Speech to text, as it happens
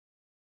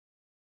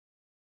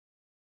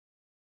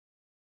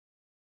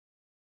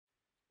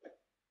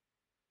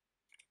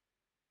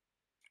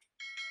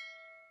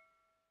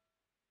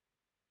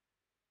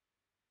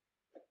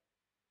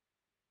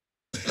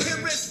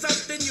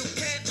something you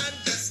can't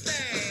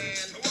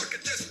understand.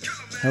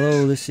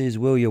 Hello, this is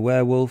Wil, your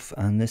werewolf,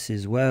 and this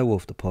is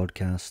Werewolf the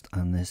podcast,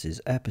 and this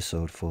is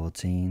episode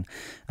 14,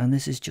 and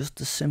this is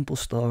just a simple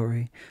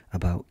story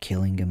about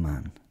killing a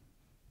man.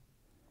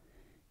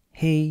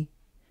 He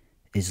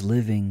is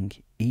living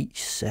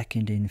each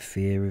second in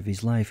fear of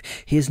his life.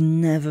 He has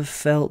never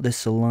felt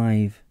this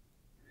alive.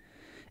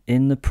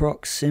 In the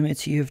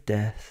proximity of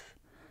death,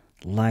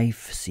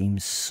 life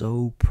seems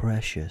so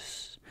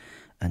precious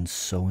and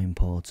so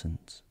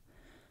important.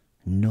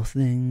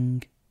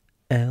 Nothing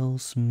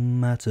else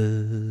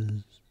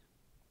matters.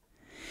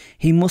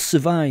 He must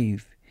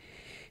survive.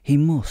 He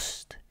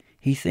must.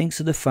 He thinks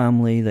of the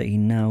family that he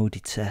now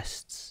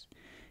detests.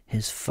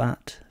 His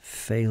fat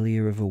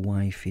failure of a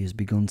wife he has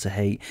begun to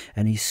hate,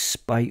 and his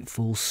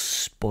spiteful,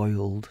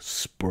 spoiled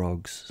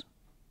sprogs.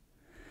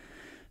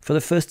 For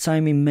the first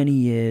time in many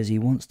years, he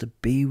wants to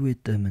be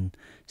with them and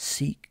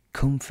seek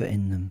comfort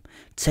in them,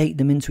 take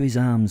them into his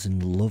arms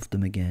and love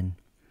them again.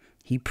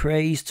 He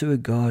prays to a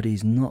God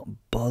he's not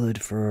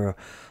bothered for,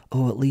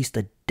 at least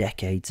a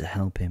decade to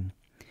help him.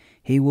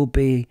 He will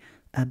be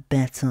a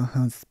better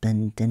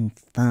husband and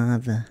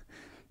father.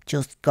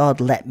 Just God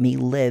let me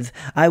live.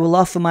 I will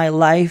offer my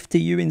life to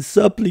you in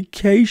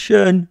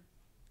supplication.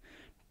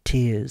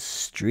 Tears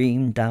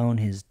stream down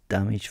his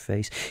damaged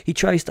face. He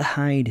tries to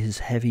hide his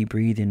heavy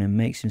breathing and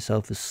makes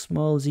himself as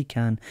small as he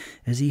can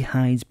as he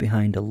hides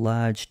behind a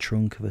large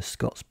trunk of a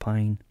Scots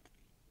pine.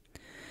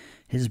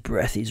 His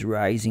breath is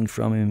rising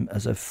from him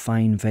as a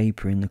fine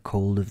vapour in the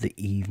cold of the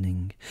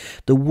evening.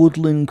 The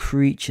woodland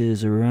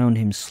creatures around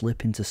him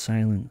slip into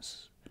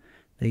silence.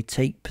 They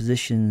take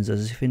positions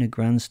as if in a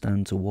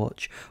grandstand to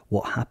watch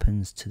what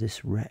happens to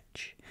this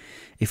wretch.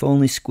 If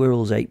only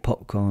squirrels ate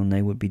popcorn,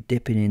 they would be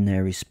dipping in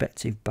their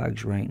respective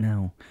bags right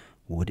now.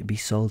 Would it be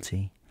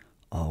salty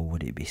or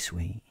would it be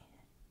sweet?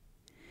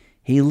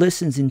 He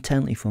listens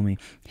intently for me.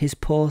 His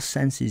poor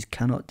senses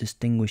cannot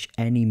distinguish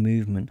any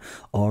movement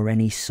or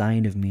any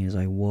sign of me as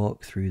I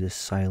walk through the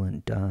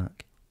silent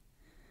dark.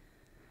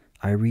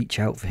 I reach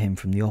out for him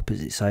from the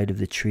opposite side of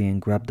the tree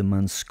and grab the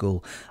man's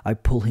skull. I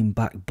pull him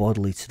back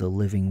bodily to the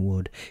living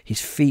wood. His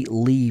feet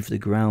leave the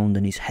ground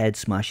and his head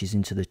smashes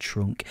into the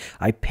trunk.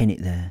 I pin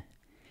it there.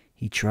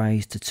 He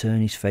tries to turn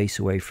his face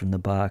away from the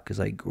bark as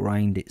I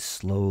grind it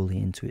slowly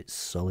into its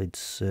solid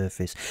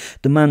surface.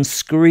 The man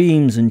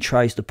screams and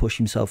tries to push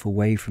himself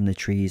away from the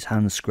tree, his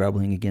hands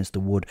scrabbling against the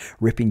wood,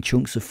 ripping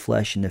chunks of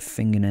flesh and the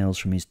fingernails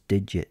from his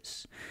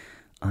digits.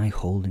 I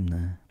hold him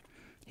there,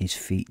 his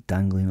feet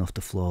dangling off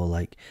the floor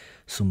like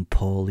some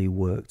poorly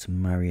worked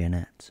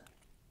marionette.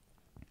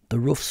 The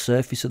rough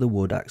surface of the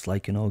wood acts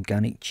like an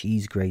organic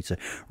cheese grater,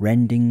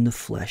 rending the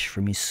flesh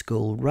from his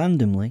skull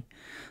randomly,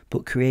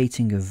 but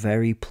creating a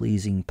very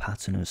pleasing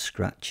pattern of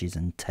scratches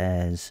and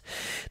tears.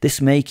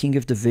 This making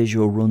of the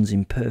visual runs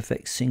in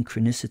perfect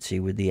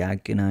synchronicity with the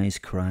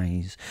agonised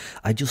cries.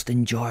 I just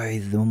enjoy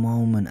the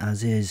moment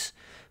as is,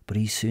 but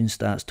he soon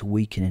starts to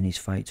weaken in his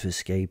fight to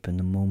escape, and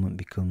the moment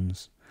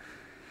becomes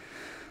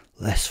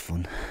less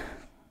fun.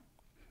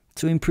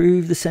 To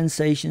improve the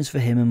sensations for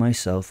him and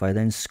myself, I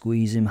then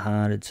squeeze him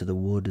harder to the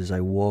wood as I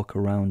walk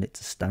around it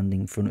to stand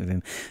in front of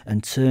him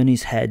and turn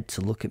his head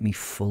to look at me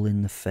full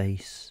in the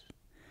face.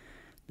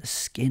 The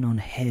skin on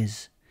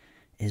his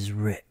is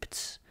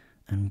ripped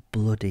and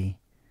bloody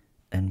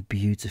and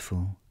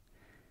beautiful.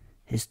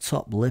 His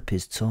top lip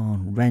is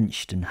torn,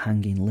 wrenched and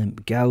hanging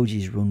limp.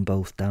 Gouges run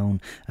both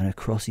down and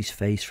across his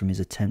face from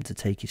his attempt to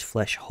take his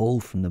flesh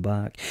whole from the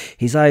bark.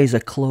 His eyes are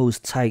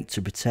closed tight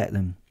to protect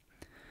them,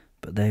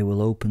 but they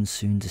will open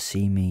soon to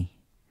see me,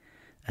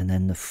 and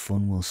then the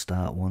fun will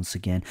start once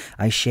again.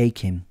 I shake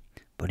him,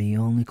 but he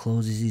only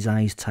closes his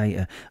eyes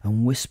tighter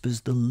and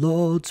whispers the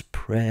Lord's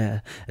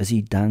Prayer as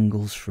he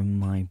dangles from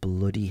my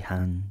bloody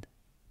hand.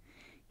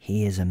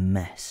 He is a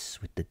mess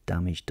with the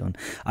damage done.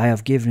 I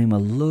have given him a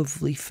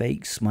lovely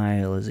fake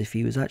smile as if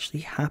he was actually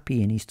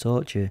happy in his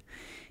torture.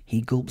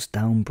 He gulps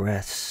down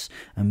breaths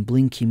and,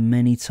 blinking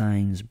many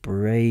times,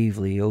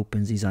 bravely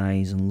opens his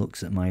eyes and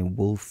looks at my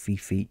wolfy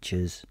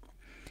features.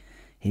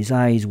 His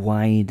eyes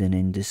widen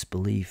in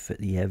disbelief at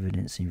the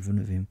evidence in front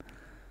of him.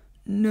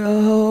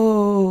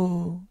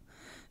 "No!"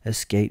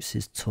 escapes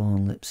his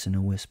torn lips in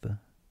a whisper.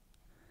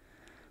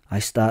 I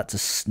start to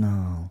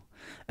snarl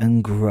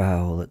and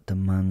growl at the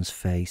man's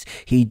face.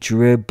 He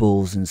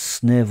dribbles and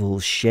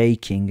snivels,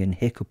 shaking and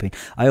hiccuping.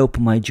 I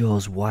open my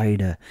jaws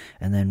wider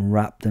and then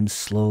wrap them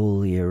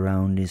slowly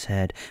around his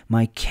head.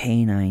 My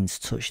canines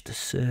touch the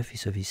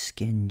surface of his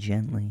skin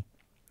gently.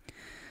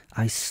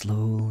 I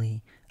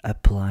slowly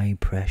apply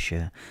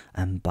pressure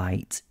and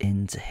bite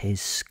into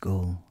his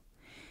skull.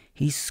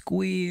 He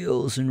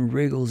squeals and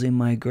wriggles in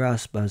my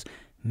grasp as,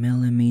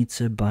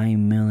 millimetre by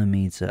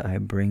millimetre, I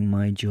bring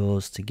my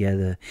jaws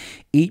together.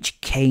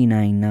 Each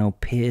canine now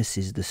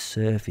pierces the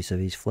surface of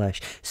his flesh,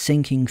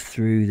 sinking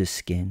through the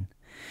skin.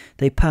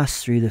 They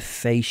pass through the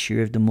fascia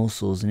of the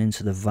muscles and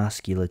into the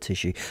vascular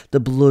tissue. The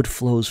blood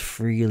flows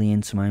freely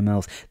into my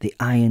mouth. The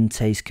iron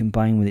taste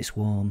combined with its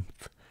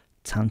warmth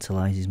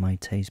tantalizes my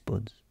taste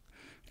buds.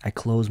 I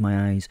close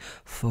my eyes,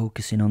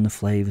 focusing on the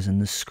flavours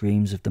and the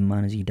screams of the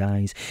man as he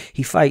dies.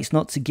 He fights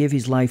not to give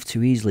his life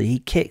too easily. He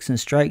kicks and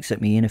strikes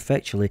at me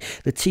ineffectually,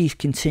 the teeth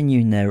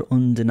continuing their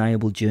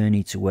undeniable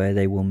journey to where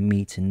they will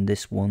meet in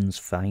this one's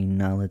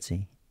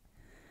finality.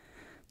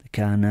 The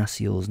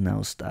carnassials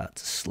now start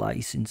to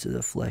slice into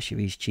the flesh of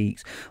his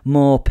cheeks.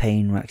 More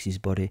pain racks his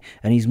body,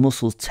 and his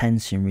muscles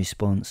tense in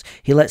response.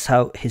 He lets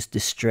out his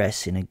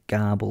distress in a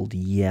garbled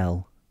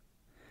yell.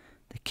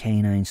 The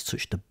canines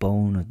touch the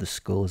bone of the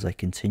skull as I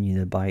continue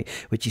the bite,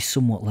 which is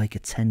somewhat like a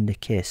tender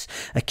kiss.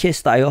 A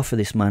kiss that I offer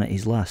this man at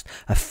his last.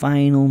 A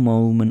final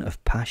moment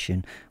of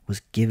passion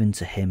was given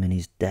to him in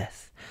his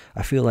death.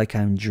 I feel like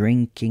I'm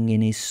drinking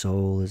in his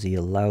soul as he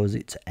allows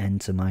it to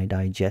enter my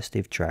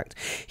digestive tract.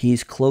 He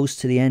is close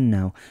to the end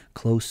now,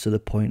 close to the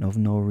point of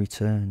no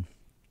return.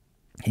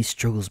 His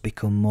struggles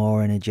become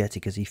more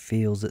energetic as he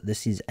feels that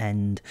this is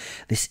end,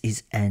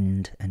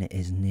 and it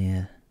is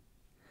near.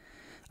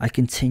 I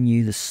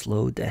continue the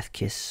slow death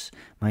kiss.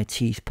 My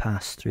teeth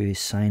pass through his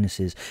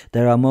sinuses.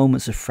 There are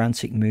moments of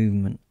frantic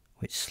movement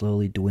which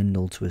slowly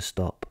dwindle to a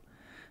stop,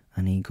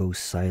 and he goes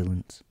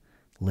silent,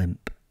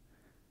 limp,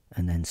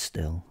 and then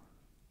still.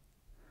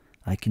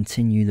 I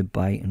continue the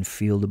bite and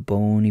feel the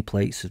bony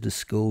plates of the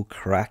skull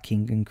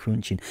cracking and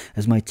crunching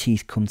as my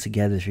teeth come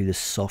together through the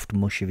soft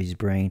mush of his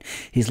brain.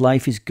 His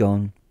life is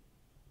gone.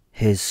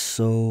 His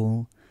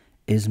soul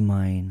is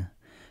mine.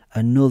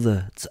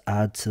 Another to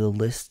add to the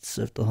lists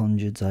of the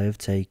hundreds I have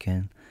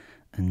taken,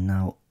 and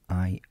now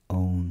I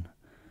own.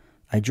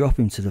 I drop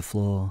him to the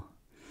floor.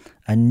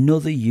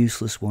 Another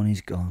useless one is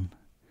gone.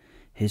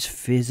 His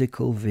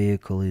physical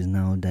vehicle is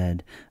now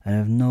dead, and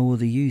have no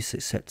other use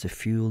except to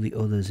fuel the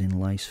others in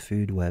life's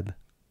food web.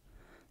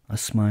 I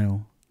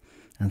smile,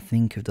 and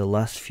think of the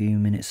last few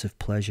minutes of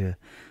pleasure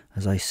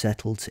as I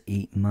settle to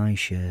eat my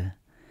share,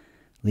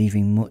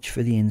 leaving much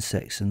for the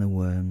insects and the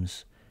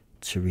worms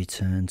to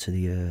return to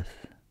the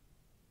earth.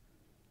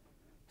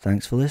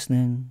 Thanks for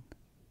listening.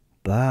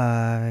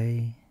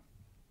 Bye.